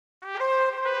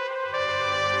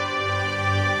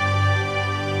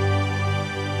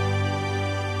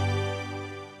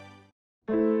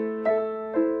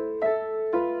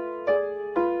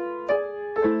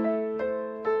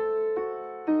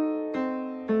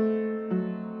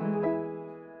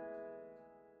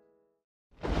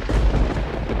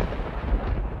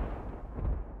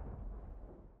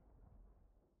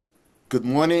Good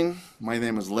morning. My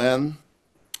name is Len.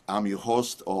 I'm your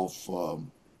host of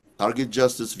Target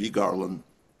Justice v. Garland,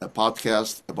 a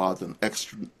podcast about an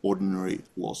extraordinary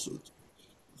lawsuit.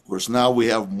 Of course, now we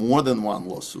have more than one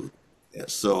lawsuit.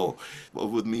 So,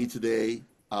 with me today,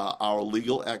 our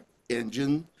legal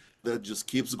engine that just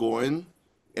keeps going,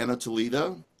 Anna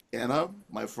Toledo. Anna,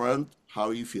 my friend, how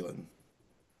are you feeling?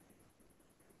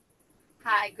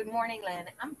 Hi, good morning, Lynn.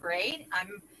 I'm great.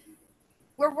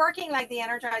 We're working like the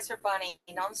Energizer Bunny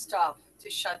nonstop to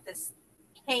shut this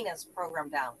heinous program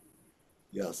down.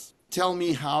 Yes. Tell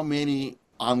me how many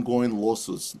ongoing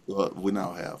lawsuits we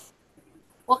now have.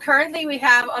 Well, currently we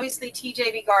have obviously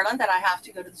TJV Garland that I have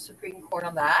to go to the Supreme Court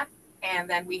on that. And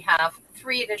then we have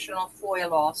three additional FOIA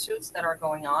lawsuits that are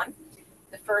going on.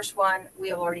 The first one we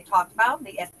have already talked about,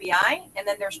 the FBI. And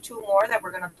then there's two more that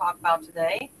we're going to talk about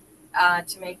today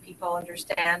to make people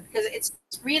understand because it's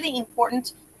really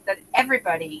important that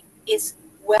everybody is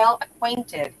well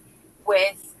acquainted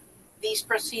with these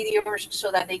procedures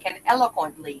so that they can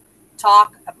eloquently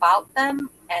talk about them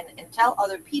and tell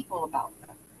other people about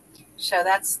them. So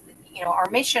our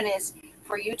mission is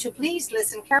for you to please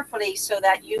listen carefully so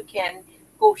that you can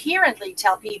coherently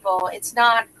tell people it's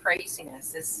not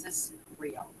craziness. This is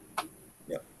real.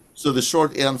 Yeah. So the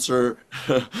short answer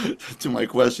to my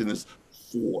question is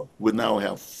four. We now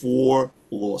have four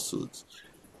lawsuits.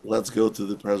 Let's go to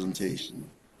the presentation.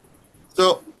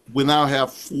 So we now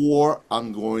have four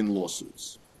ongoing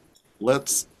lawsuits.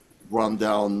 Let's run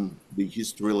down the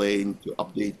history lane to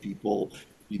update people.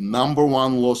 The number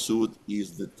one lawsuit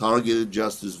is the Targeted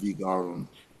Justice v. Garland,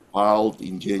 filed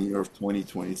in January of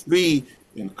 2023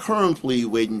 and currently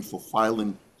waiting for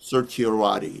filing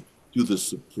certiorari to the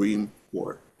Supreme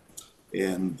Court.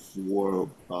 And for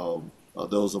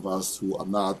those of us who are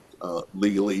not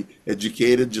legally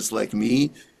educated, just like me,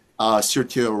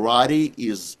 certiorari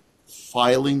is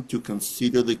filing to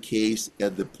consider the case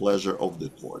at the pleasure of the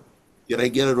court. Did I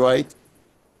get it right?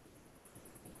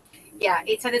 Yeah,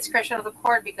 it's a discretion of the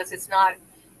court because it's not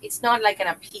like an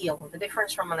appeal. The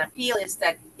difference from an appeal is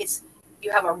that it's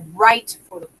you have a right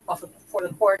for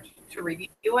the court to review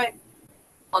it.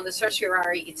 On the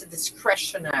certiorari, it's a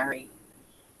discretionary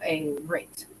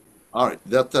writ. All right,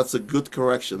 that's a good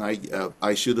correction.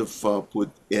 I should have put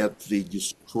at the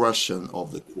discretion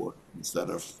of the court instead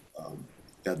of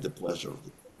at the pleasure of the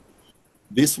court.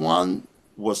 This one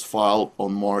was filed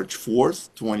on March 4th,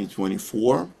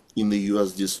 2024 in the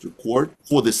U.S. District Court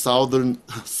for the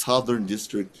Southern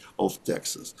District of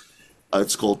Texas.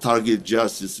 It's called Target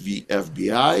Justice v.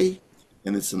 FBI,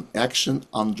 and it's an action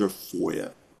under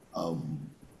FOIA.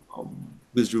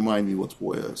 Please remind me what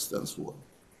FOIA stands for.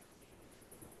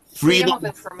 Freedom Freedom of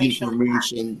of Information Act.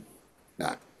 Information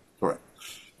Act. Correct.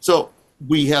 So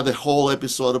we had a whole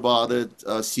episode about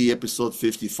it. See episode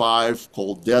 55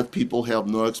 called Dead People Have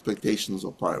No Expectations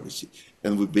of Privacy.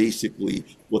 And we basically,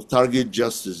 what Target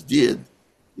Justice did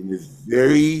in a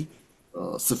very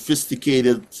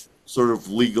sophisticated sort of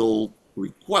legal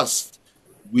request,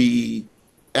 we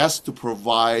asked to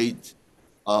provide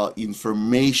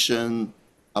information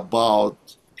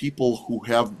about people who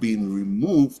have been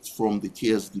removed from the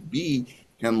TSDB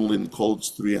handling codes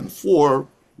 3 and 4,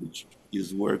 which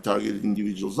is where targeted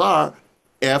individuals are,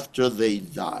 after they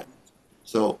died.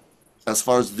 So as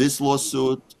far as this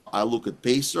lawsuit, I look at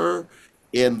Pacer,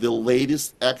 and the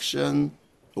latest action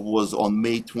was on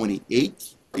May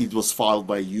 28th. It was filed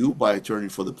by you, by attorney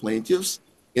for the plaintiffs,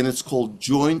 and it's called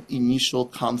Joint Initial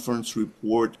Conference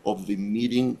Report of the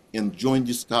Meeting and Joint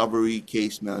Discovery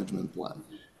Case Management Plan.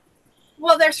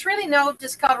 Well, there's really no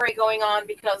discovery going on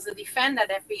because the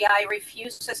defendant, FBI,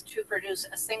 refuses to produce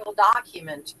a single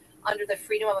document under the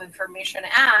Freedom of Information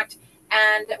Act.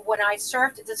 And when I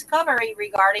served discovery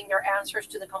regarding their answers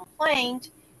to the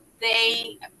complaint,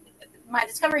 they my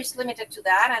discovery is limited to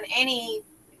that. And any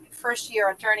first year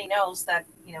attorney knows that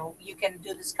you can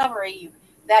do discovery.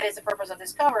 That is the purpose of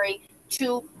discovery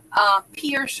to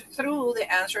pierce through the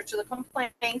answer to the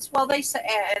complaints. Well, they say,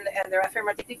 and their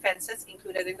affirmative defenses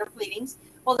included in their pleadings.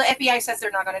 Well, the FBI says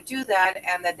they're not going to do that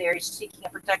and that they're seeking a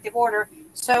protective order.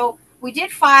 So we did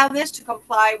file this to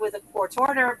comply with the court's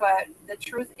order, but the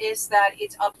truth is that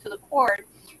it's up to the court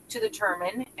to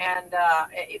determine and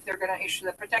if they're going to issue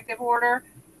the protective order,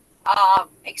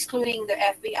 excluding the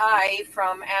FBI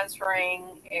from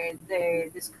answering the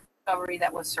discovery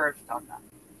that was served on them.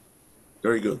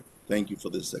 Very good. Thank you for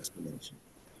this explanation.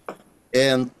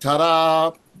 And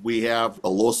ta-da, we have a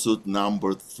lawsuit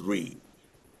number 3.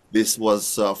 This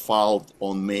was filed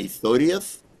on May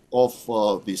 30th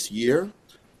of this year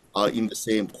in the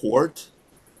same court.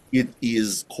 It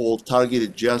is called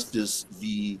Targeted Justice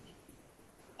v.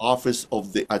 Office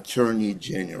of the Attorney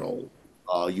General.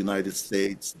 United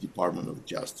States Department of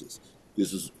Justice.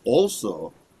 This is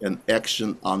also an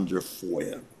action under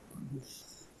FOIA,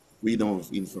 Freedom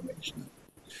of Information.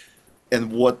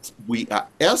 And what we are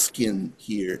asking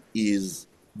here is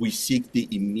we seek the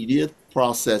immediate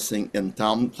processing and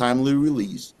timely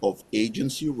release of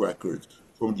agency records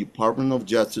from Department of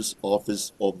Justice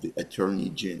Office of the Attorney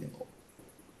General.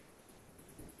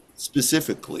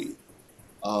 Specifically,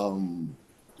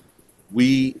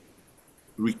 we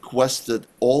requested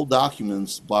all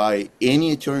documents by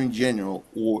any Attorney General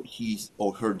or his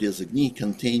or her designee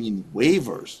containing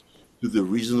waivers to the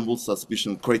reasonable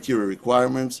suspicion criteria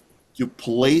requirements to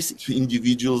place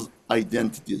individuals'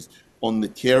 identities on the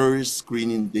terrorist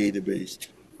screening database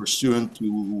pursuant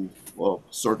to a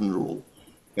certain rule.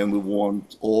 And we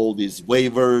want all these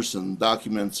waivers and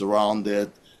documents around it.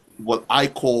 What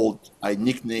I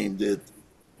nicknamed it,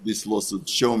 this lawsuit,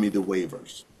 Show Me the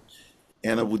Waivers.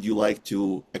 Anna, would you like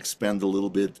to expand a little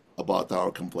bit about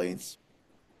our complaints?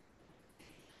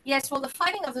 Yes, well, the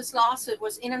filing of this lawsuit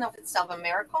was in and of itself a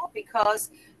miracle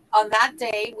because on that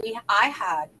day I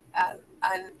had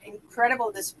an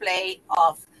incredible display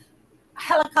of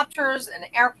helicopters and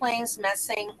airplanes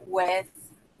messing with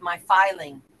my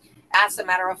filing. As a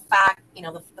matter of fact,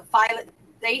 the file,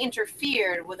 they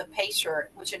interfered with a PACER,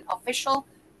 which is an official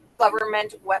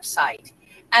government website.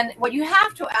 And what you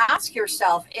have to ask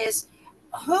yourself is,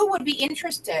 who would be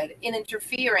interested in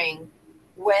interfering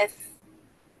with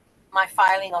my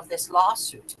filing of this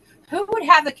lawsuit? Who would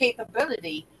have the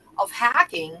capability of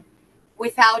hacking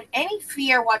without any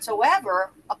fear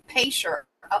whatsoever a PACER,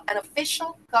 an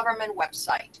official government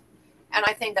website? And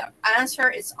I think the answer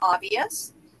is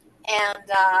obvious. And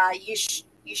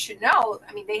you should know.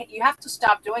 I mean, you have to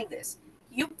stop doing this.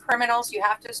 You criminals, you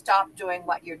have to stop doing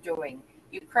what you're doing.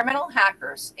 You criminal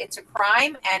hackers, it's a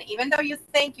crime. And even though you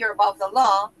think you're above the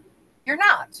law, you're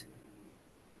not.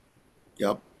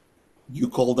 Yep. You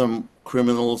call them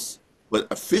criminals, but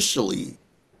officially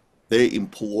they're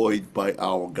employed by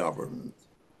our government.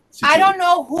 I don't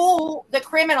know who the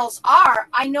criminals are.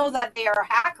 I know that they are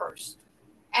hackers.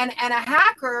 And a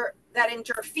hacker that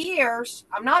interferes,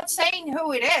 I'm not saying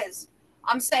who it is.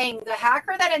 I'm saying the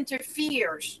hacker that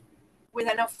interferes with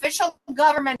an official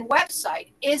government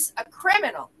website is a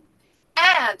criminal.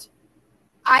 And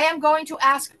I am going to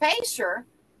ask PACER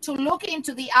to look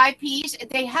into the IPs.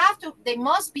 They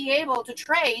must be able to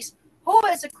trace who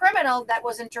is a criminal that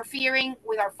was interfering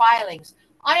with our filings.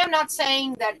 I am not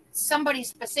saying that somebody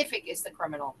specific is the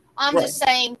criminal. I'm just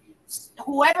saying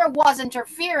whoever was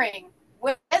interfering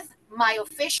with my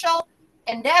official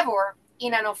endeavor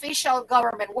in an official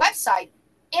government website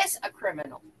is a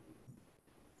criminal.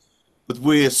 But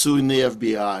we're suing the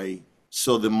FBI,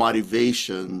 so the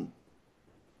motivation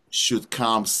should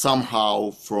come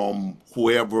somehow from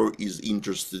whoever is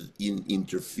interested in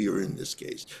interfering in this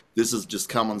case. This is just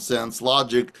common sense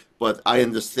logic, but I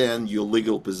understand your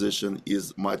legal position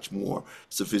is much more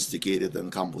sophisticated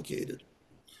and complicated.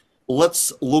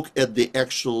 Let's look at the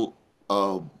actual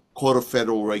Code of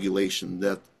Federal Regulation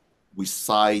that we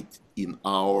cite in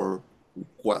our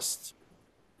request.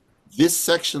 This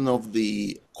section of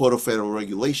the Code of Federal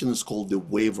Regulation is called the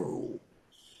waiver rule.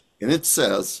 And it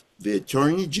says the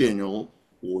Attorney General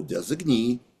or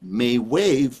designee may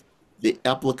waive the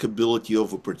applicability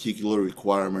of a particular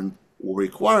requirement or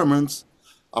requirements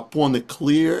upon a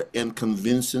clear and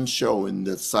convincing showing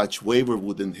that such waiver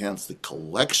would enhance the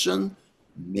collection,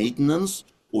 maintenance,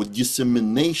 or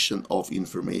dissemination of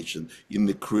information in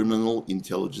the criminal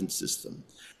intelligence system,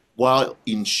 while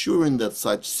ensuring that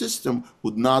such system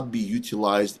would not be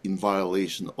utilized in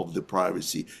violation of the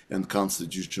privacy and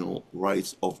constitutional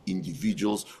rights of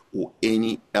individuals or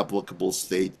any applicable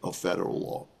state or federal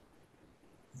law.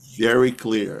 Very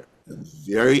clear and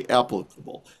very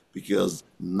applicable, because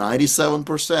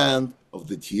 97% of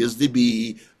the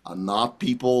TSDB are not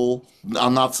people, are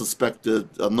not suspected,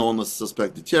 are known as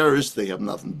suspected terrorists. They have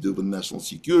nothing to do with national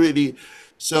security.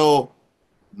 So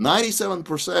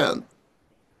 97%,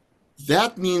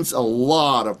 that means a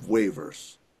lot of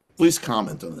waivers. Please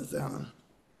comment on it, Anna.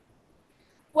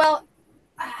 Well,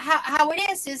 how it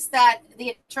is that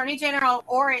the Attorney General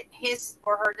or his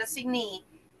or her designee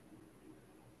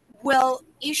will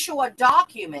issue a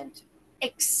document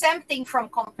exempting from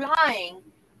complying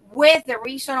with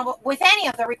any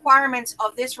of the requirements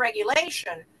of this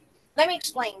regulation. Let me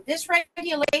explain. This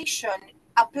regulation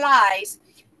applies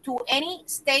to any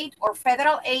state or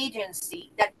federal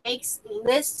agency that makes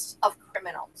lists of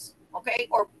criminals, okay,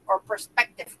 or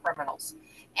prospective criminals.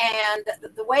 And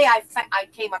the way I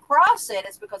came across it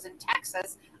is because in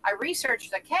Texas, I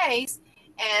researched a case,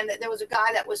 and there was a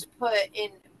guy that was put in,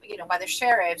 by the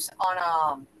sheriffs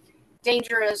on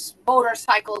dangerous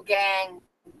motorcycle gang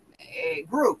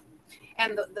group.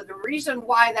 And the reason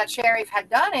why that sheriff had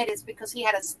done it is because he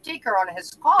had a sticker on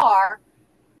his car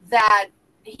that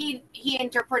he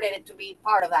interpreted it to be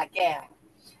part of that gang.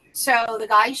 So the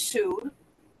guy sued,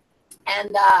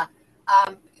 and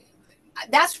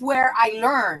that's where I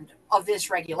learned of this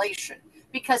regulation,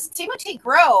 because Timothy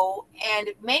Grow and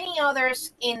many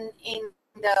others in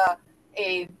the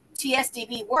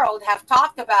TSDB world have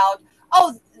talked about,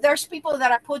 oh, there's people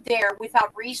that are put there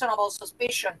without reasonable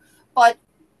suspicion, but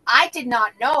I did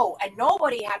not know, and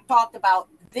nobody had talked about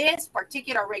this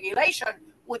particular regulation,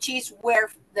 which is where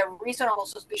the reasonable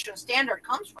suspicion standard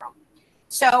comes from.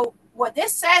 So what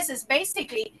this says is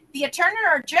basically the Attorney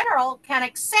General can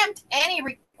exempt any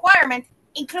requirement,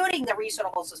 including the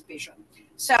reasonable suspicion.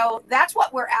 So that's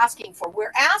what we're asking for.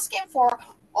 We're asking for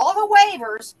all the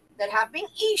waivers that have been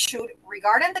issued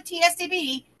regarding the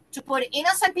TSDB to put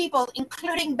innocent people,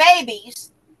 including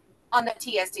babies, on the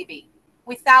TSDB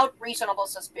without reasonable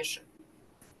suspicion.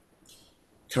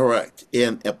 Correct.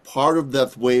 And a part of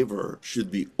that waiver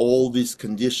should be all these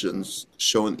conditions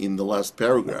shown in the last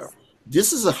paragraph.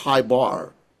 This is a high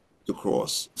bar to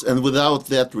cross. And without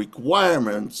that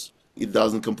requirement, it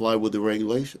doesn't comply with the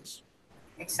regulations.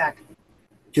 Exactly.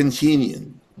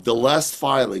 Continuing, the last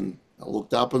filing, I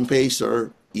looked up on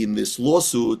Pacer, in this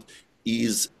lawsuit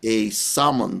is a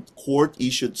summons,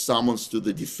 court-issued summons to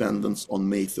the defendants on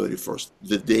May 31st,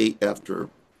 the day after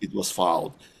it was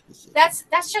filed.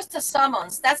 That's just a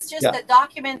summons. That's just the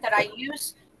document that I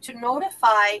use to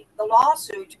notify the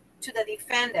lawsuit to the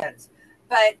defendants.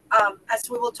 But as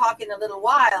we will talk in a little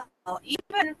while,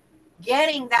 even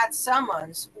getting that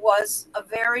summons was a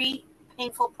very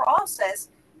painful process,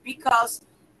 because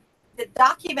the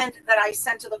document that I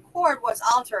sent to the court was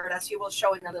altered, as you will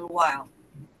show in a little while.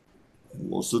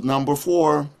 Lawsuit number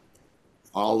 4,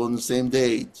 filed on the same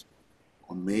date,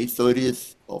 on May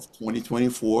 30th of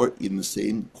 2024, in the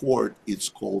same court. It's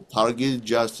called Targeted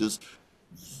Justice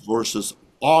versus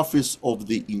Office of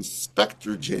the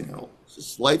Inspector General. It's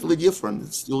slightly different.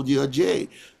 It's still DOJ,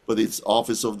 but it's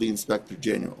Office of the Inspector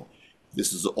General.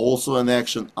 This is also an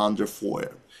action under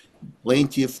FOIA.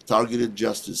 Plaintiff Targeted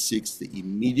Justice seeks the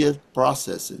immediate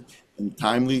processing and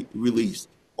timely release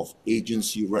of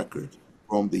agency record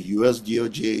from the U.S.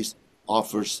 DOJ's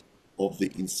Office of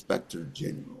the Inspector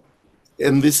General.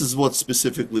 And this is what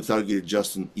specifically Targeted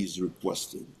Justice is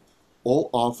requesting. All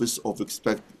Office of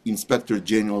Inspector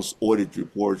General's audit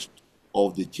reports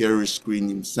of the Terrorist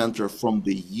Screening Center from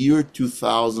the year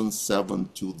 2007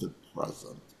 to the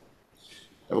present.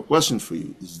 I have a question for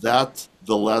you. Is that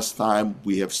the last time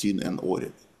we have seen an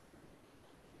audit?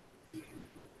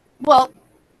 Well,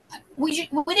 we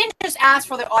didn't just ask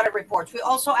for the audit reports. We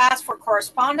also asked for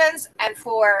correspondence and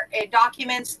for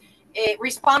documents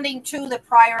responding to the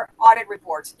prior audit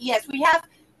reports. Yes, we have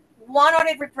one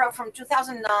audit report from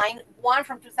 2009, one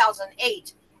from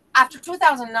 2008. After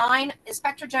 2009,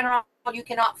 Inspector General, you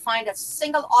cannot find a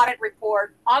single audit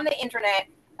report on the internet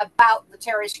about the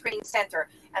Terrorist Screening Center.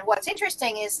 And what's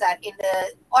interesting is that in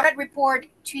the audit report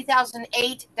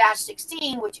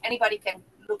 2008-16, which anybody can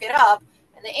look it up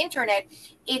on the internet,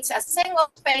 it's a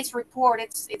single space report.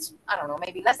 It's I don't know,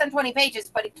 maybe less than 20 pages,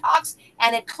 but it talks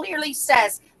and it clearly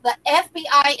says the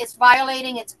FBI is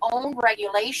violating its own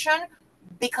regulation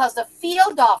because the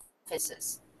field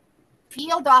offices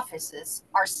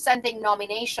are sending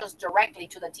nominations directly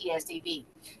to the TSDB.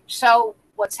 So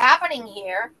what's happening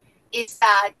here is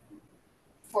that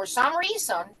for some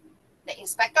reason, the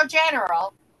Inspector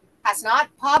General has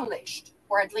not published,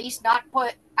 or at least not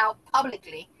put out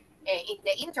publicly in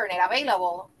the internet,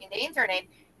 available in the internet,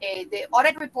 the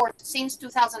audit report since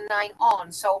 2009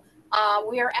 on. So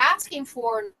we are asking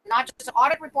for not just the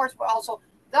audit reports, but also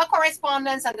the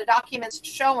correspondence and the documents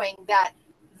showing that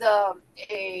the,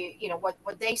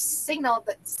 what they signaled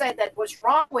that said that was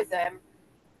wrong with them,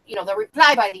 the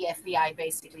reply by the FBI,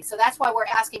 basically. So that's why we're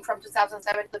asking from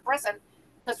 2007 to the present,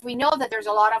 because we know that there's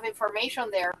a lot of information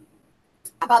there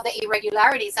about the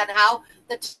irregularities and how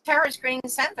the Terrorist Screening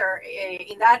Center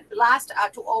in that last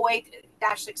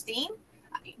 2008-16,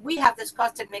 we have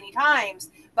discussed it many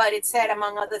times, but it said,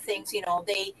 among other things,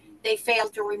 they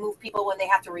failed to remove people when they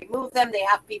have to remove them. They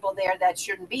have people there that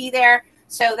shouldn't be there.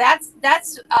 So that's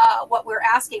what we're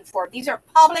asking for. These are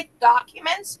public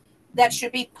documents that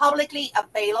should be publicly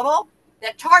available.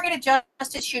 The Targeted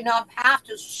Justice should not have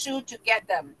to sue to get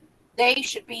them. They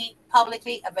should be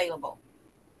publicly available.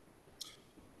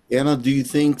 Anna, do you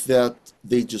think that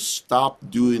they just stopped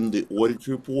doing the audit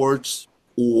reports,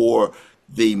 or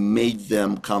they made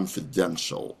them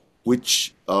confidential?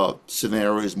 Which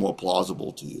scenario is more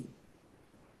plausible to you?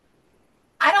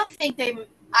 I don't think they.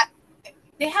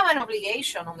 they have an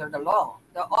obligation under the law.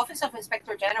 The Office of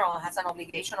Inspector General has an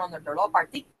obligation under the law,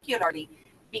 particularly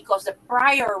because the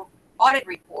prior audit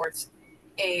reports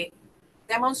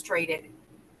demonstrated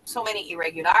so many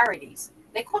irregularities.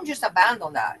 They couldn't just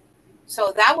abandon that.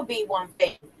 So that would be one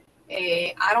thing.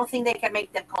 I don't think they can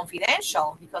make them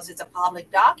confidential because it's a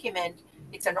public document.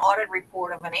 It's an audit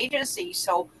report of an agency.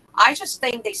 So I just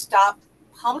think they stopped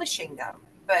publishing them.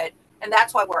 And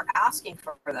that's why we're asking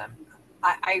for them.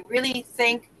 I really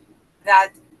think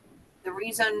that the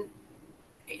reason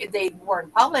they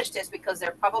weren't published is because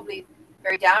they're probably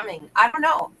very damning. I don't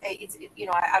know.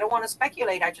 I don't want to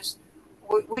speculate.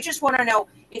 We just want to know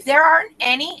if there aren't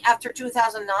any after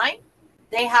 2009,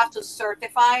 they have to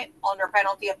certify under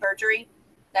penalty of perjury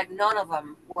that none of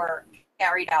them were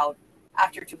carried out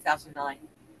after 2009.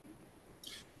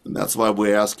 And that's why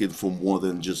we're asking for more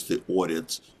than just the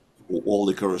audits. All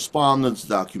the correspondence,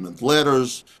 document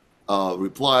letters,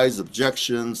 replies,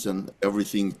 objections, and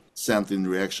everything sent in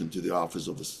reaction to the Office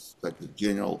of the Inspector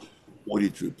General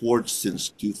audit reports since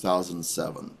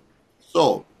 2007.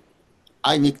 So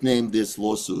I nicknamed this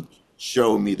lawsuit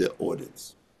 "Show Me the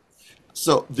Audits."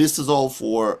 So this is all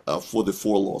for the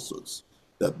 4 lawsuits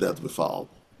that we filed.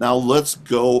 Now let's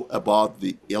go about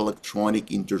the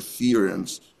electronic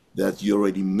interference that you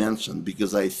already mentioned,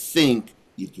 because I think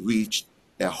it reached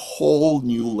a whole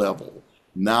new level.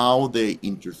 Now they're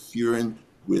interfering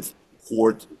with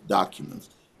court documents.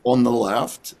 On the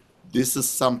left, this is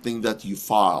something that you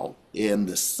filed, and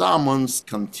the summons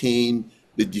contain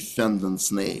the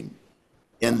defendant's name.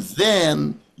 And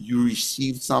then you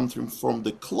received something from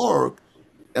the clerk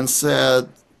and said,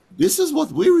 this is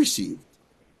what we received.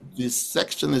 This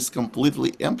section is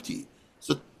completely empty.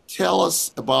 So tell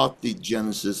us about the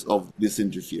genesis of this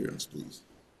interference, please.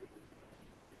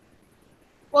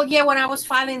 Well, yeah, when I was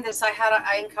filing this,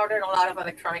 I encountered a lot of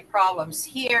electronic problems.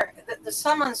 Here, the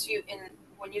summons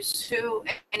when you sue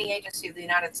any agency of the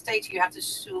United States, you have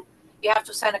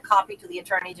to send a copy to the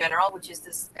Attorney General, which is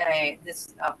this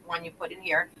one you put in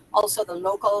here. Also, the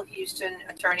local Houston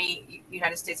attorney,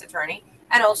 United States attorney,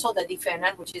 and also the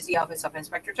defendant, which is the Office of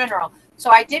Inspector General. So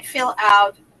I did fill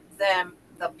out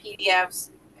the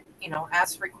PDFs,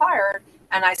 as required,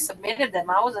 and I submitted them.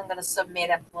 I wasn't going to submit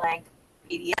a blank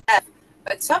PDF,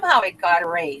 but somehow it got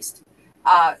erased.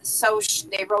 So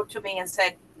they wrote to me and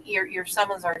said, your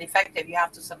summons are defective. You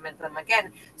have to submit them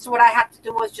again. So what I had to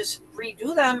do was just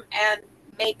redo them and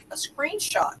make a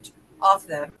screenshot of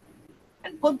them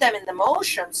and put them in the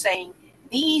motion saying,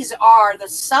 these are the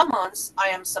summons I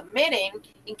am submitting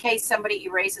in case somebody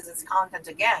erases its content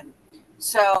again.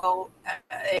 So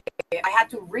I had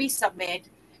to resubmit.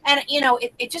 And,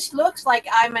 it just looks like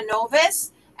I'm a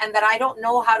novice and that I don't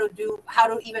know how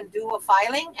to even do a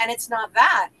filing. And it's not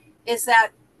that. It's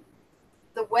that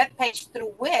the web page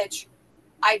through which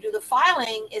I do the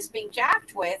filing is being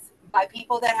jacked with by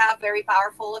people that have very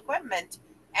powerful equipment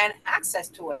and access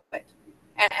to it.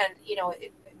 And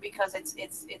because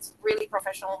it's really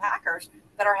professional hackers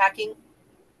that are hacking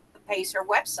the Pacer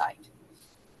website.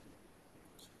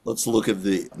 Let's look at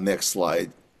the next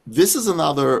slide. This is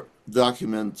another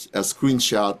document, a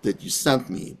screenshot that you sent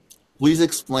me. Please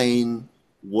explain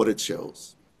what it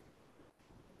shows.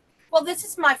 Well, this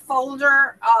is my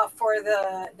folder for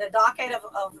the docket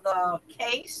of the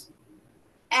case.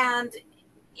 And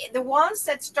the ones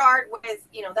that start with,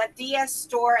 that DS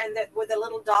store and with a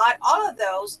little dot, all of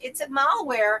those, it's a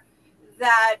malware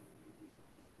that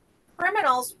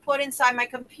criminals put inside my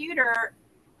computer,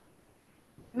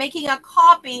 making a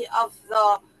copy of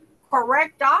the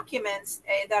correct documents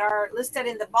that are listed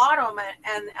in the bottom.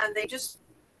 And they just,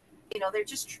 they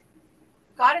just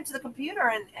got into the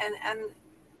computer and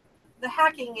the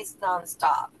hacking is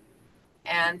nonstop.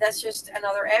 And that's just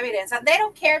another evidence. And they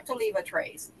don't care to leave a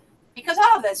trace. Because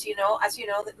all of this,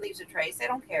 that leaves a trace, they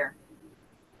don't care.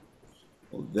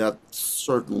 Well, that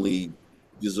certainly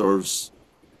deserves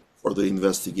further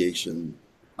investigation.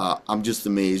 I'm just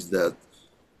amazed that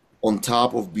on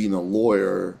top of being a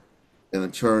lawyer, an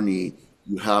attorney,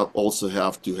 you also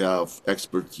have to have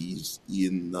expertise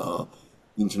in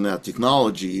internet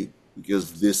technology,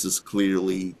 because this is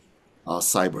clearly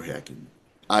cyber hacking.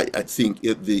 I think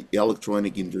the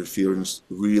electronic interference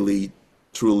really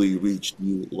truly reached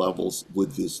new levels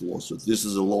with this lawsuit. This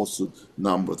is a lawsuit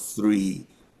number 3.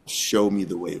 Show me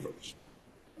the waivers.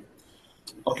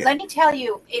 Okay. Let me tell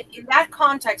you, in that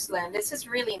context, Len, this is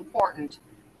really important.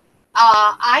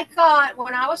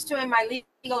 When I was doing my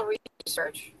legal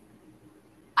research,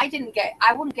 I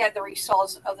wouldn't get the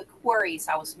results of the queries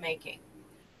I was making.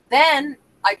 Then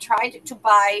I tried to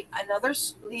buy another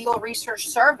legal research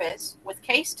service with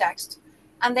Casetext,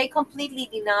 and they completely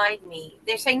denied me.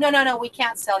 They're saying, no, no, no, we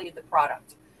can't sell you the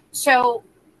product. So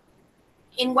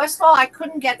in Westlaw, I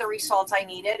couldn't get the results I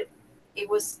needed. It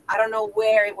was, I don't know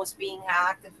where it was being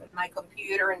hacked, if my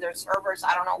computer and their servers,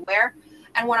 I don't know where.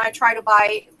 And when I tried to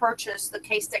purchase the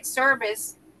Casetext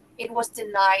service, it was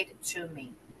denied to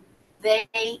me. They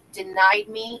denied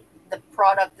me the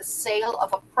product, the sale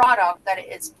of a product that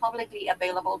is publicly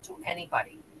available to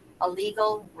anybody, a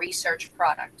legal research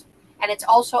product. And it's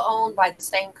also owned by the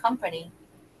same company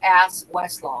as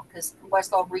Westlaw, because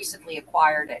Westlaw recently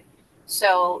acquired it.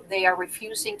 So they are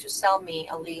refusing to sell me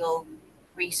a legal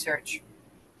research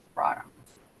product.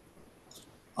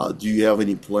 Do you have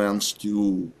any plans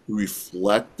to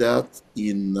reflect that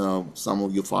in some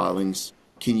of your filings?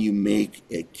 Can you make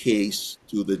a case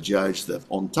to the judge that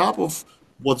on top of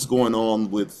what's going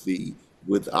on with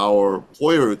our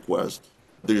FOIA request,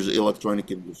 there's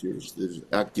electronic interference, there's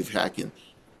active hacking?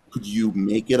 Could you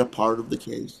make it a part of the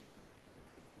case?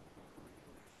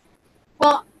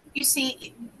 Well, you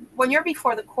see, when you're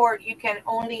before the court, you can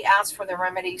only ask for the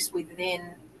remedies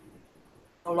within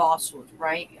the lawsuit,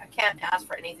 right? I can't ask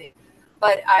for anything.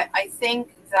 But I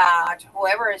think that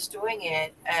whoever is doing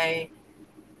it,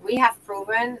 we have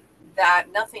proven that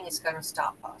nothing is going to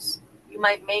stop us. You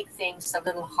might make things a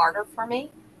little harder for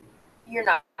me. You're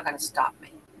not going to stop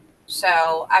me.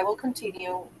 So I will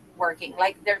continue working.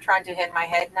 Like they're trying to hit my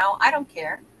head now. I don't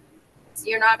care.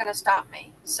 You're not going to stop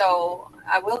me. So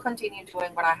I will continue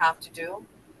doing what I have to do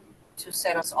to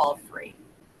set us all free.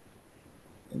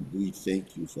 And we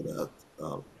thank you for that,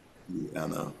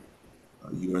 Anna.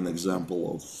 You're an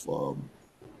example of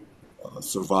a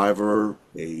survivor,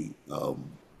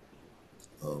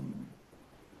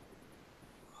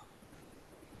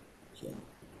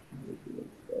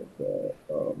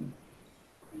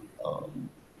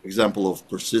 example of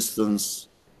persistence,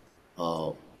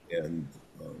 and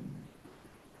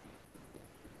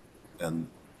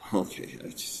okay,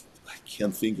 I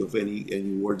can't think of any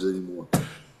words anymore.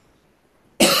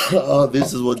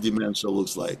 This is what dementia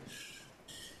looks like.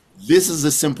 This is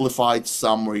a simplified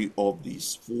summary of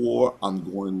these 4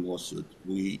 ongoing lawsuits.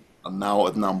 We are now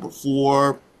at number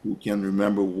 4. Who can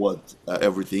remember what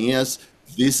everything is?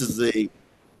 This is a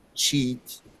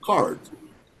cheat card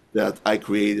that I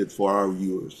created for our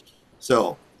viewers.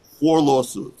 So 4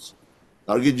 lawsuits.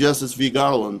 Target Justice v.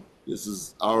 Garland. This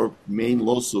is our main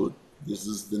lawsuit. This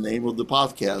is the name of the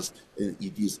podcast, and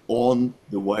it is on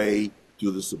the way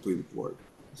to the Supreme Court.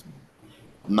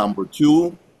 Number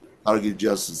 2, Target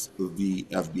Justice v.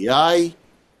 FBI.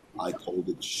 I called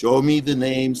it Show Me the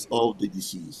Names of the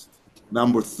Deceased.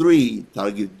 Number 3,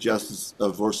 Target Justice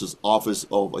versus Office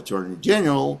of Attorney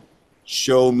General.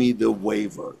 Show Me the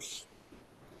Waivers.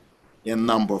 And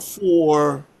number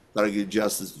 4, Target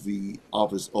Justice v.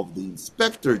 Office of the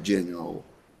Inspector General.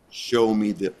 Show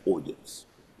Me the Audits.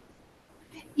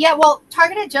 Yeah, well,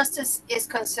 Targeted Justice is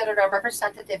considered a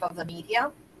representative of the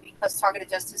media because Targeted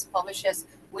Justice publishes,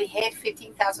 we hit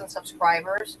 15,000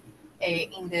 subscribers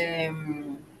in the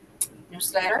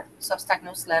newsletter, Substack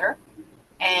newsletter,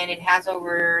 and it has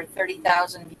over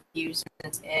 30,000 views on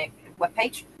its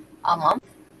webpage a month.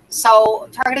 So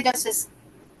Targeted Justice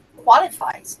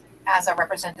qualifies as a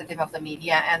representative of the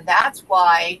media, and that's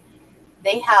why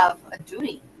they have a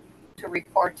duty to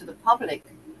report to the public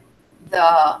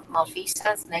the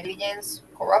malfeasance, negligence,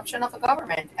 corruption of the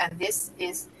government. And this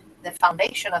is the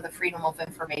foundation of the Freedom of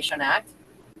Information Act,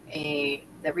 the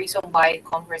reason why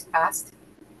Congress passed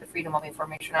the Freedom of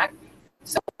Information Act.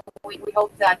 So we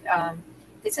hope that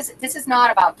this is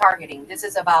not about targeting. This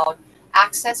is about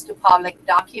access to public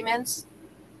documents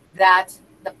that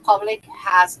the public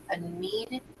has a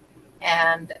need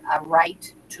and a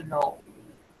right to know.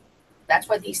 That's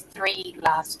what these 3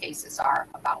 last cases are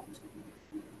about.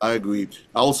 I agree.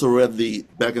 I also read the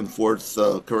back and forth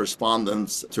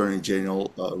correspondence Attorney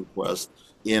General request,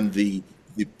 and the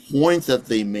point that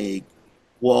they make,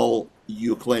 well,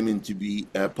 you're claiming to be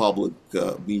a public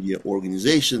media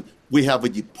organization. We have a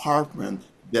department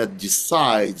that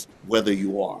decides whether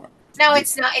you are. No,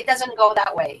 it's not. It doesn't go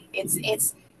that way.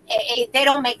 They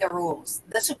don't make the rules.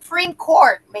 The Supreme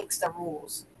Court makes the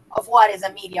rules of what is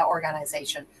a media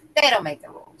organization. They don't make the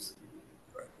rules.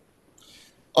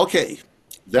 Okay.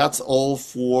 That's all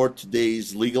for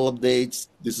today's legal updates.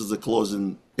 This is a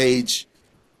closing page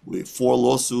with 4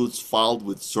 lawsuits filed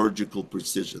with surgical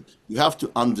precision. You have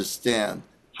to understand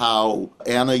how,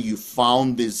 Anna, you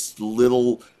found these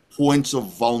little points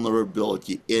of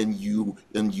vulnerability and you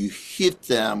hit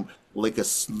them like a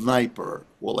sniper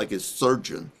or like a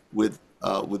surgeon with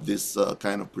this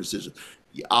kind of precision.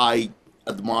 I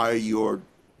admire your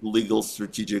legal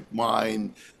strategic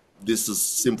mind. This is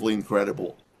simply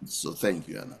incredible. So thank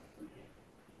you, Anna.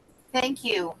 Thank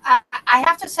you. I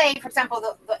have to say, for example,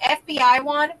 the FBI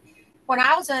one, when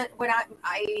I was a, when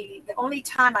the only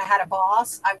time I had a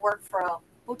boss, I worked for a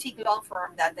boutique law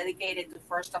firm that dedicated to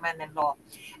First Amendment law.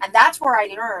 And that's where I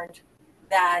learned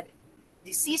that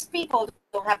deceased people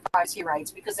don't have privacy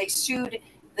rights because they sued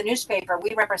the newspaper.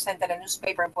 We represented a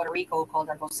newspaper in Puerto Rico called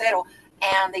El Vocero,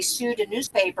 and they sued a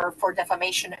newspaper for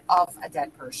defamation of a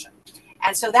dead person.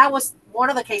 And so that was one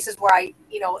of the cases where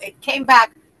it came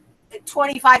back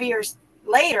 25 years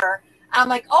later. I'm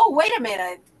like, oh, wait a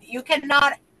minute, you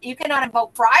cannot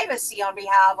invoke privacy on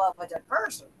behalf of a dead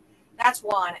person. That's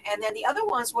one. And then the other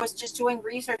ones was just doing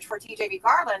research for TJV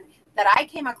Garland that I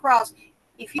came across.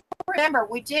 If you remember,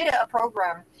 we did a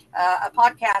program, a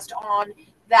podcast on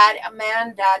that a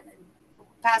man that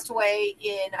passed away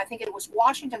in, I think it was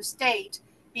Washington State,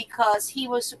 because he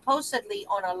was supposedly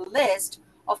on a list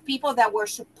of people that were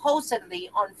supposedly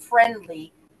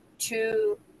unfriendly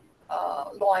to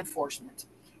law enforcement.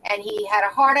 And he had a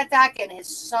heart attack, and his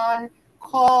son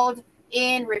called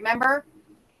in, remember?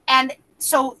 And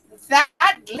so that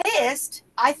list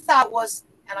I thought was,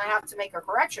 and I have to make a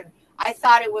correction, I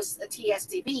thought it was a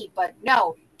TSDB, but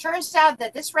no. Turns out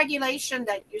that this regulation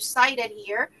that you cited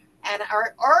here, and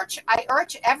I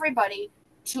urge everybody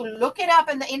to look it up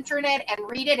in the internet and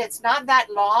read it. It's not that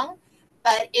long,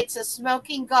 but it's a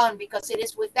smoking gun because it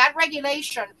is with that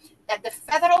regulation that the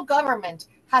federal government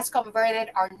has converted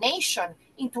our nation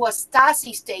into a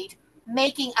Stasi state,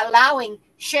 allowing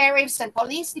sheriffs and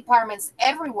police departments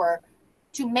everywhere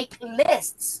to make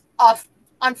lists of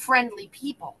unfriendly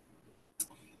people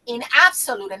in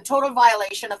absolute and total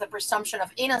violation of the presumption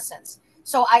of innocence.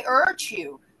 So I urge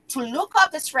you to look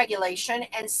up this regulation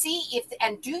and see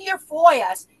and do your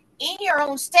FOIAs in your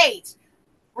own state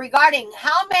regarding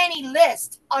how many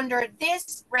lists under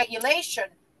this regulation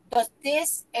does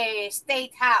this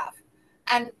state have.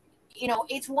 And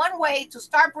it's one way to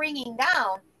start bringing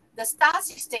down the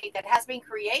Stasi state that has been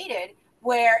created,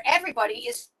 where everybody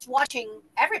is watching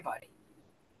everybody.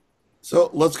 So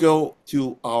let's go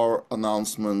to our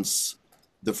announcements.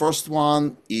 The first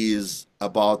one is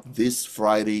about this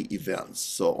Friday events.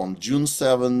 So on June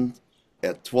 7th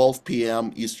at 12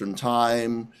 p.m. Eastern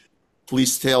Time,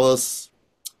 please tell us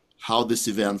how this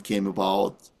event came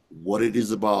about, what it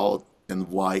is about, and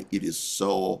why it is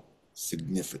so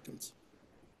significant.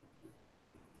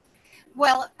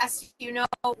 Well, as you know,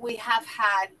 we have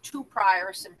had two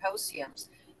prior symposiums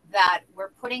that we're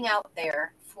putting out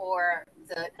there for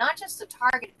not just the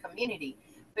targeted community,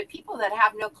 but people that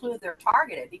have no clue they're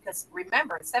targeted. Because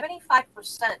remember, 75%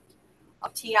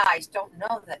 of TIs don't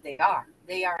know that they are.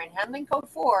 They are in Handling Code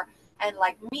 4, and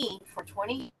like me, for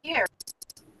 20 years,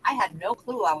 I had no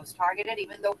clue I was targeted,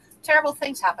 even though terrible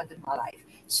things happened in my life.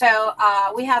 So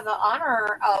we have the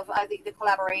honor of the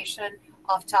collaboration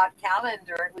of Todd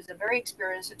Callender, who's a very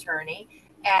experienced attorney.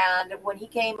 And when he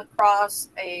came across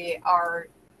our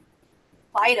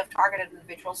plight of targeted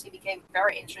individuals, he became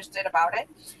very interested about it.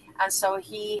 And so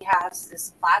he has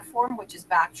this platform, which is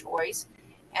Back Choice,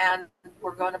 and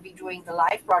we're going to be doing the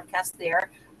live broadcast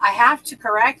there. I have to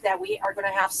correct that we are going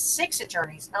to have 6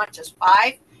 attorneys, not just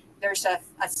 5. There's a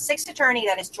 6th attorney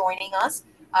that is joining us,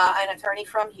 an attorney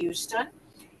from Houston.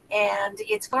 And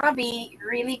it's going to be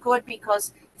really good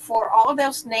because for all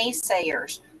those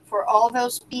naysayers, for all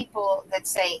those people that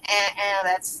say,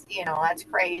 that's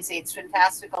crazy, it's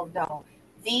fantastical. No,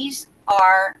 these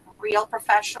are real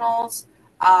professionals,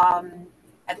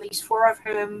 at least 4 of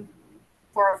whom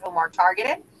are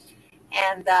targeted,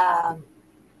 and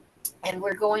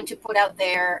we're going to put out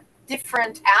there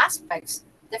different aspects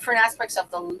of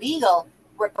the legal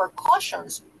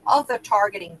repercussions of the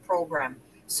targeting program.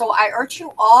 So I urge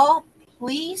you all,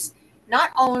 please,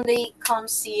 not only come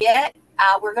see it,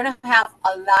 we're going to have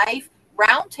a live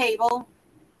roundtable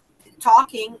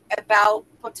talking about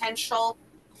potential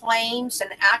claims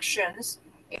and actions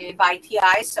by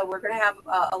TI. So we're going to have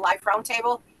a live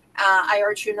roundtable. I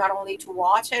urge you not only to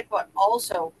watch it, but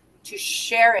also to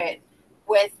share it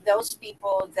with those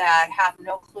people that have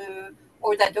no clue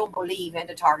or that don't believe in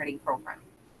the targeting program.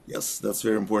 Yes, that's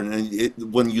very important.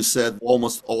 And when you said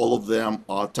almost all of them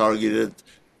are targeted,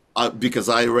 because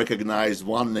I recognize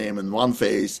one name and one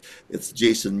face, it's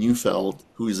Jason Neufeld,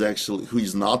 who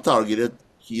is not targeted.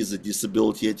 He is a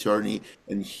disability attorney,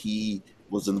 and he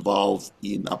was involved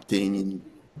in obtaining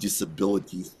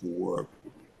disability for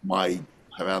my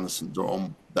Havana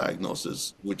syndrome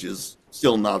diagnosis, which is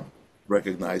still not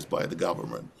recognized by the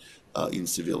government in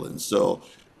civilians. So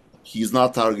he's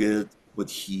not targeted, but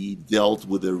he dealt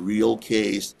with a real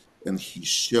case, and he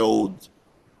showed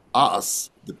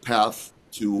us the path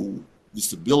to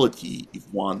disability if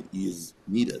one is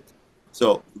needed.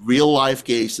 So real life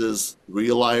cases,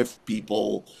 real life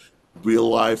people, real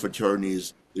life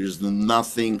attorneys, there's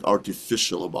nothing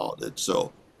artificial about it.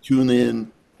 So tune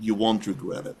in, you won't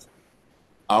regret it.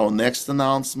 Our next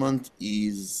announcement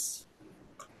is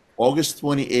August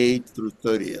 28th through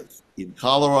 30th. In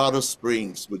Colorado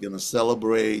Springs, we're going to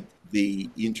celebrate the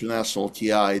International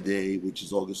TI Day, which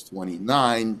is August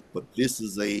 29th, but this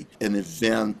is an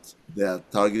event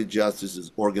that Targeted Justice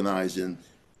is organizing.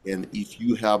 And if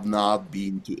you have not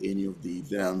been to any of the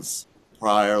events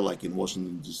prior, like in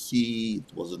Washington, D.C.,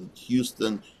 it was in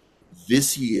Houston,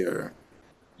 this year,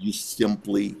 you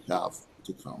simply have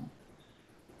to come.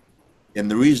 And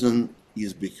the reason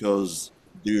is because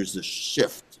there's a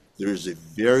shift. There's a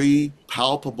very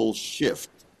palpable shift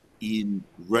in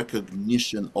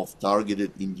recognition of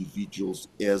targeted individuals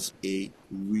as a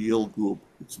real group.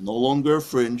 It's no longer a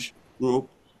fringe group.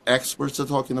 Experts are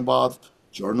talking about,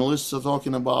 journalists are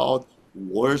talking about,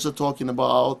 lawyers are talking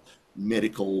about,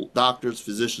 medical doctors,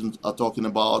 physicians are talking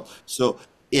about. So,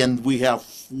 and we have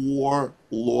 4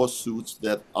 lawsuits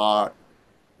that are,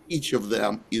 each of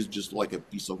them is just like a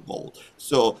piece of gold.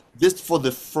 So this, for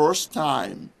the first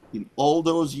time in all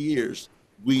those years,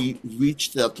 we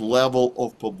reached that level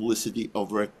of publicity,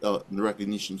 of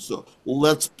recognition. So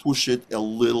let's push it a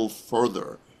little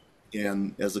further.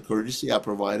 And as a courtesy, I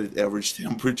provided average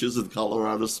temperatures in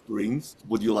Colorado Springs.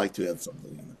 Would you like to add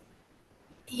something, Anna?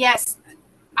 Yes,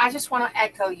 I just want to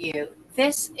echo you.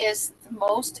 This is the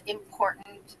most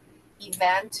important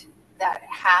event that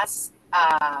has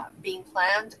been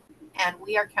planned, and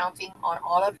we are counting on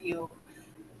all of you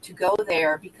to go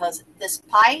there, because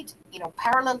despite,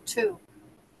 parallel to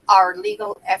our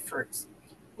legal efforts,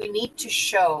 we need to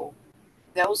show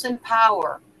those in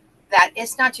power that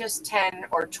it's not just 10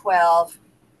 or 12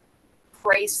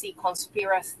 crazy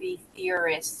conspiracy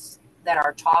theorists that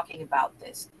are talking about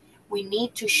this. We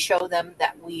need to show them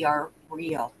that we are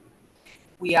real.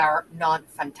 We are not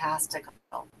fantastical,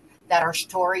 that our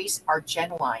stories are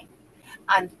genuine.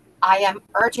 And I am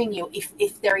urging you,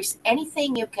 if there is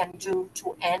anything you can do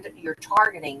to end your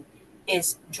targeting,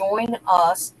 is join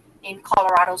us in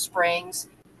Colorado Springs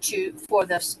for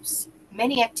the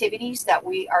many activities that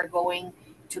we are going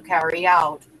to carry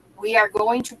out. We are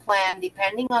going to plan,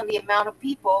 depending on the amount of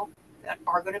people that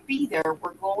are going to be there,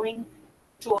 we're going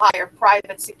to hire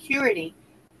private security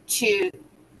to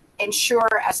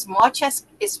ensure as much as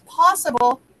is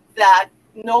possible that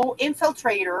no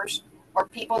infiltrators or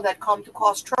people that come to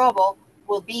cause trouble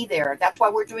will be there. That's why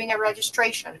we're doing a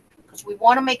registration, because we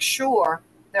want to make sure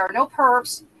there are no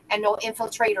perps and no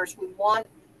infiltrators. We want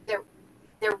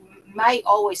there might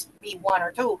always be 1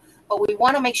 or 2, but we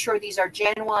want to make sure these are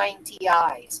genuine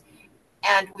TIs.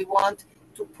 And we want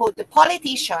to put the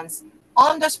politicians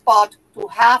on the spot to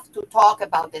have to talk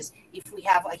about this. If we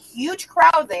have a huge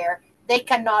crowd there, they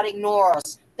cannot ignore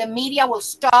us. The media will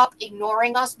stop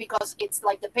ignoring us because it's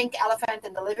like the pink elephant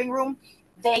in the living room.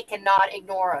 They cannot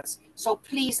ignore us. So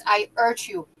please, I urge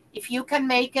you, if you can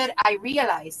make it, I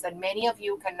realize that many of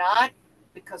you cannot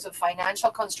because of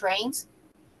financial constraints.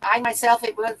 I myself, if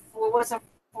it wasn't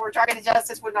for Targeted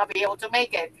Justice, would not be able to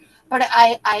make it. But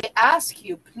I ask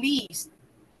you, please,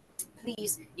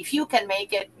 if you can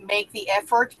make it, make the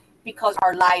effort, because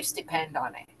our lives depend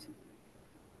on it.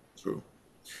 True.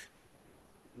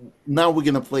 Now we're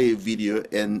going to play a video,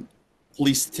 and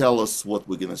please tell us what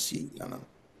we're going to see, Anna.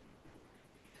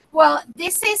 Well,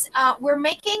 this is, we're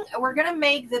going to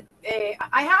make the,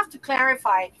 I have to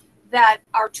clarify that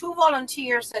our 2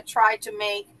 volunteers that tried to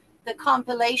make the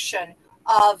compilation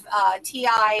of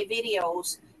TI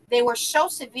videos, they were so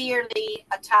severely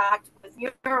attacked with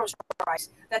neurostrikes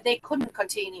that they couldn't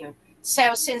continue.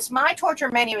 So since my torture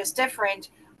menu is different,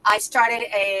 I started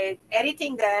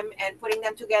editing them and putting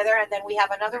them together. And then we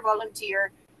have another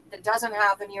volunteer that doesn't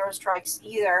have the neurostrikes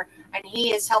either. And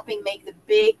he is helping make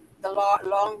the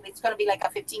long, it's going to be like a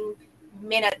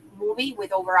 15-minute movie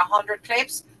with over 100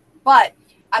 clips. But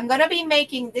I'm going to be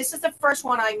making, this is the first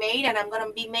one I made, and I'm going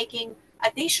to be making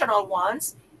additional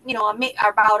ones,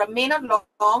 about a minute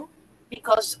long,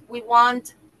 because we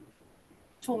want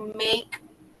to make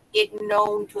it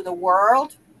known to the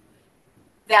world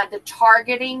that the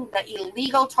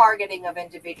illegal targeting of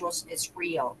individuals is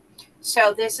real.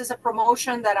 So this is a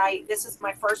promotion this is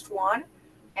my first one.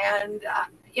 And,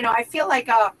 I feel like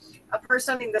a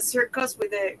person in the circus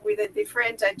with a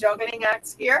different juggling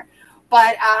acts here,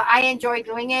 but I enjoy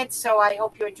doing it. So I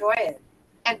hope you enjoy it,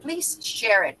 and please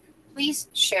share it. Please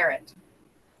share it.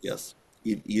 Yes,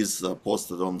 it is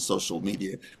posted on social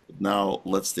media. But now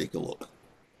let's take a look.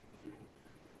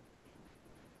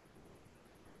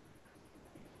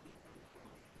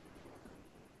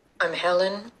 I'm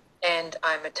Helen, and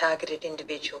I'm a targeted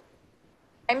individual.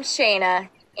 I'm Shayna,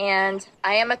 and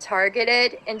I am a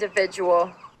targeted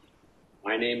individual.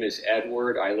 My name is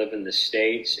Edward. I live in the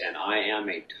States, and I am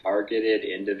a targeted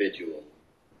individual.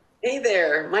 Hey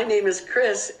there, my name is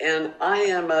Chris, and I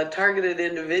am a targeted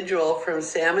individual from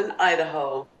Salmon,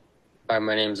 Idaho. Hi,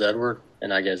 my name's Edward,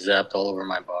 and I get zapped all over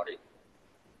my body.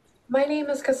 My name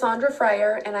is Cassandra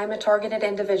Fryer, and I'm a targeted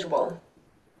individual.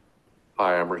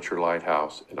 Hi, I'm Richard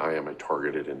Lighthouse, and I am a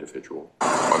targeted individual.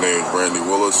 My name is Brandy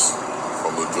Willis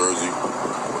from New Jersey.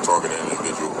 I'm a targeted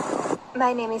individual.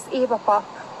 My name is Eva Pop.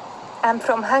 I'm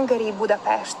from Hungary,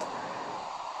 Budapest.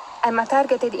 I'm a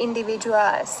targeted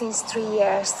individual since 3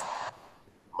 years.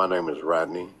 My name is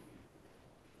Rodney,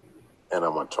 and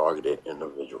I'm a targeted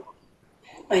individual.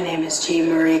 My name is Jean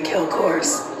Marie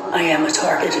Kilcourse. I am a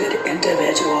targeted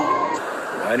individual.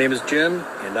 My name is Jim,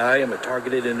 and I am a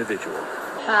targeted individual.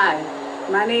 Hi,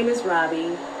 my name is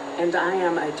Robbie, and I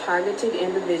am a targeted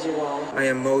individual. I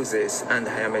am Moses, and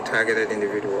I am a targeted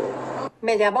individual.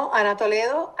 Me llamo Ana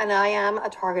Toledo, and I am a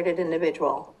targeted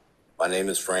individual. My name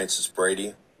is Francis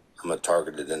Brady. I'm a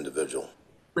targeted individual.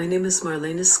 My name is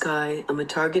Marlena Sky. I'm a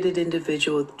targeted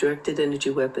individual with directed energy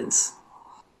weapons.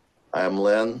 I am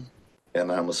Len,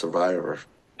 and I'm a survivor.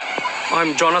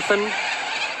 I'm Jonathan,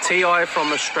 TI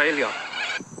from Australia.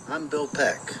 I'm Bill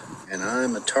Peck, and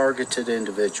I'm a targeted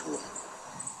individual.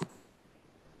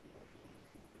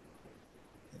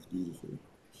 That's beautiful.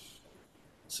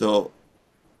 So,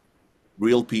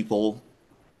 real people,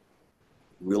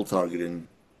 real targeting.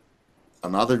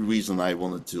 Another reason I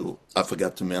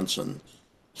forgot to mention,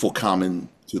 for coming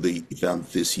to the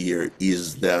event this year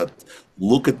is that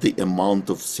look at the amount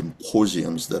of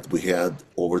symposiums that we had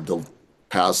over the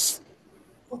past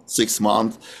 6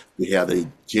 months. We had a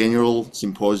general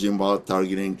symposium about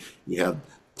targeting. We had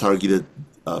targeted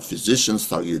physicians,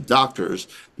 targeted doctors.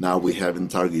 Now we have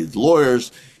targeted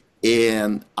lawyers.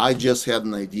 And I just had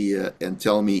an idea, and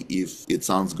tell me if it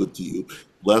sounds good to you.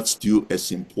 Let's do a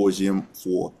symposium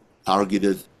for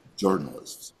targeted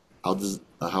journalists. How does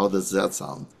that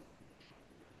sound?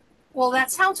 Well,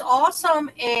 that sounds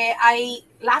awesome.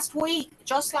 Last week,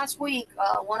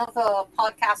 one of the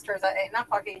podcasters,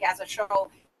 he has a show,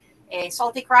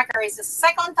 Salty Cracker, is the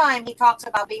second time he talks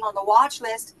about being on the watch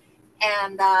list.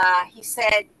 And he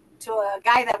said to a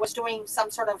guy that was doing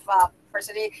some sort of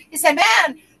person, he said,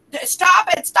 man, stop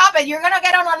it. You're going to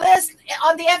get on a list.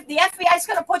 The FBI is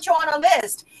going to put you on a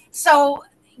list. So,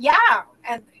 yeah.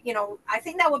 And, I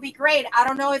think that would be great. I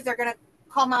don't know if they're going to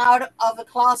come out of the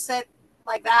closet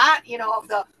like that, of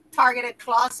the targeted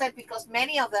closet, because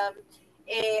many of them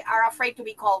are afraid to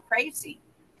be called crazy.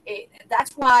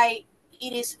 That's why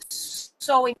it is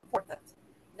so important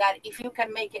that if you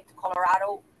can make it to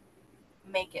Colorado,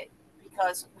 make it,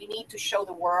 because we need to show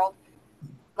the world,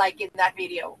 like in that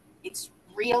video, it's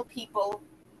real people,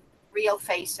 real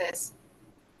faces,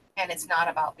 and it's not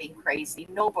about being crazy.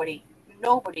 Nobody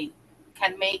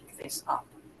can make this up.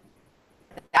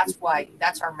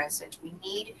 That's our message. We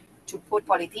need to put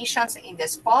politicians in the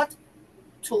spot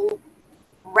to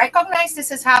recognize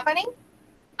this is happening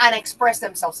and express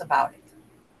themselves about it.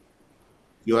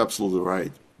 You're absolutely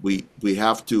right. We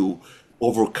have to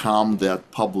overcome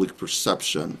that public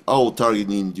perception. Oh,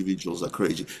 targeting individuals are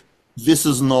crazy. This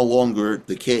is no longer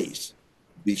the case.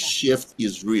 The shift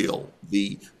is real.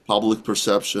 The public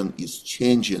perception is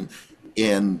changing,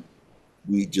 and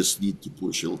we just need to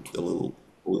push it a little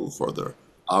further.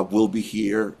 I will be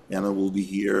here, and I will be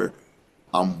here.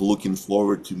 I'm looking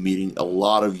forward to meeting a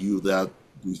lot of you that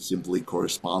we simply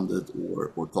corresponded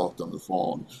or talked on the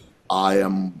phone. I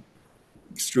am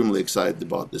extremely excited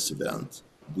about this event.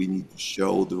 We need to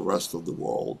show the rest of the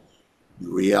world the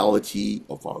reality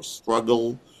of our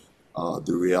struggle,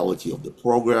 the reality of the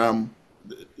program,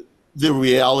 the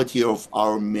reality of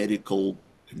our medical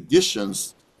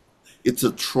conditions. It's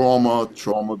a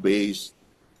trauma-based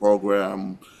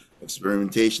program,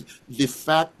 experimentation. The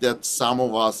fact that some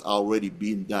of us are already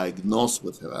being diagnosed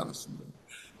with Havana syndrome,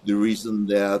 the reason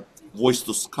that voice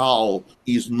to skull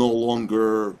is no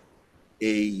longer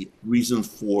a reason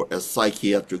for a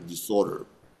psychiatric disorder.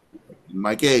 In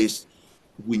my case,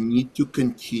 we need to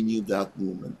continue that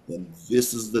movement, and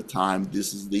this is the time,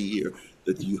 this is the year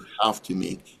that you have to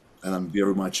make, and I'm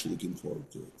very much looking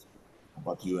forward to it. How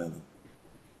about you, Anna?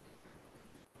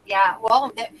 Yeah,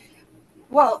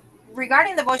 well,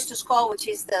 regarding the voice to skull, which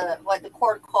is what the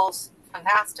court calls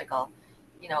fantastical,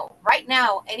 right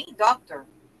now, any doctor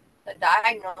that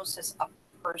diagnoses a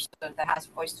person that has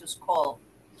voice to skull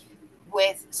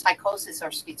with psychosis or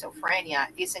schizophrenia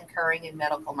is incurring in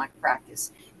medical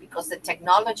malpractice, because the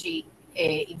technology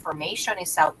information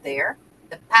is out there.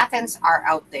 The patents are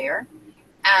out there,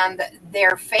 and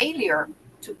their failure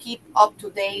to keep up to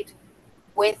date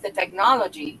with the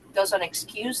technology doesn't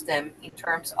excuse them in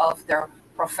terms of their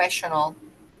professional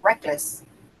reckless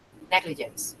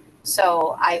negligence.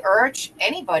 So I urge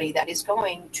anybody that is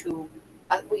going to,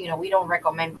 we don't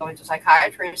recommend going to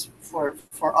psychiatrists for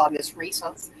obvious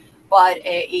reasons, but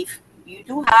if you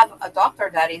do have a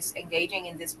doctor that is engaging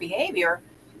in this behavior,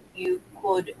 you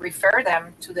could refer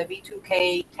them to the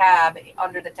V2K tab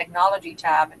under the technology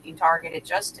tab in Targeted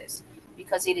Justice,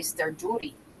 because it is their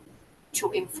duty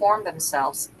to inform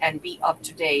themselves and be up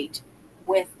to date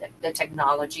with the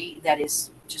technology that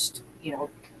is just,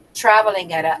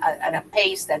 traveling at a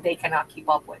pace that they cannot keep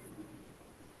up with.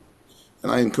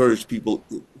 And I encourage people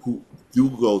who do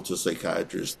go to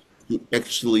psychiatrists to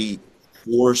actually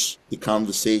force the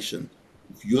conversation.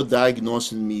 If you're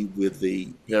diagnosing me with a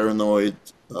paranoid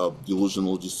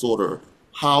delusional disorder,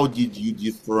 how did you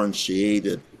differentiate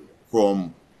it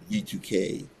from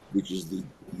V2K, which is the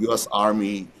U.S.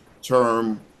 Army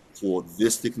term for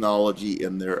this technology,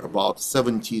 and there are about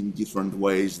 17 different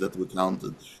ways that we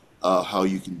counted how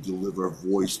you can deliver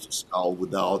voice to skull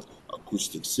without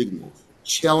acoustic signal.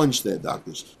 Challenge that,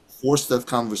 doctors. Force that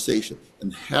conversation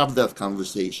and have that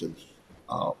conversation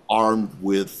armed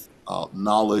with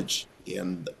knowledge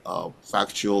and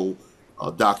factual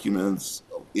documents.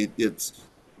 It's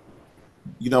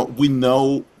we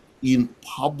know in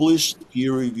published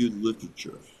peer-reviewed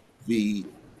literature, the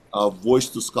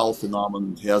voice-to-skull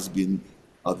phenomenon has been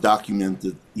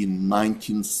documented in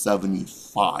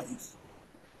 1975.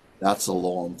 That's a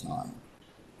long time.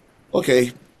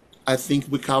 Okay, I think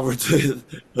we covered it.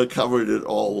 We covered it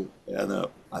all, and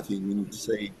I think we need to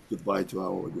say goodbye to our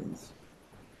audience.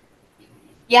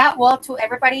 Yeah, well, to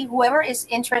everybody, whoever is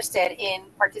interested in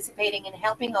participating in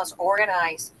helping us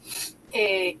organize,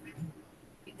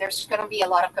 there's going to be a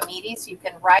lot of committees. You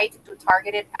can write to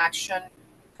Targeted Action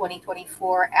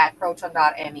 2024 at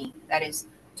proton.me. That is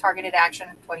Targeted Action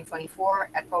 2024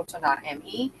 at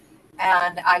proton.me.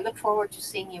 And I look forward to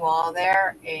seeing you all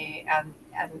there. And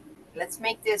let's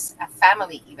make this a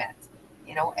family event.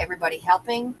 Everybody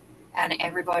helping and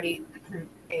everybody.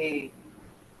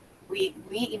 We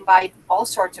invite all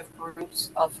sorts of groups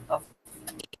of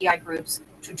EI groups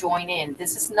to join in.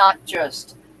 This is not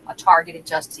just a Targeted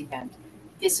Justice event.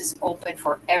 This is open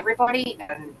for everybody,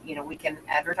 and we can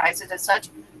advertise it as such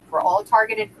for all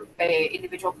targeted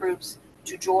individual groups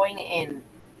to join in.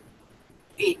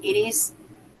 It is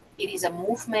a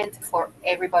movement for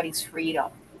everybody's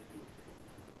freedom,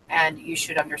 and you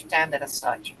should understand that as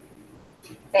such.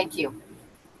 Thank you.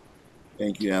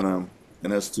 Thank you, Anna.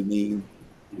 And as to me,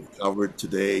 we've covered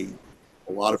today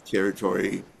a lot of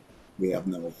territory. We have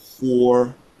now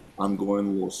 4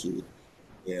 ongoing lawsuits,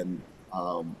 and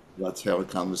let's have a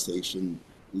conversation.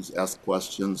 Please ask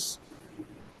questions.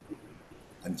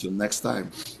 Until next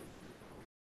time.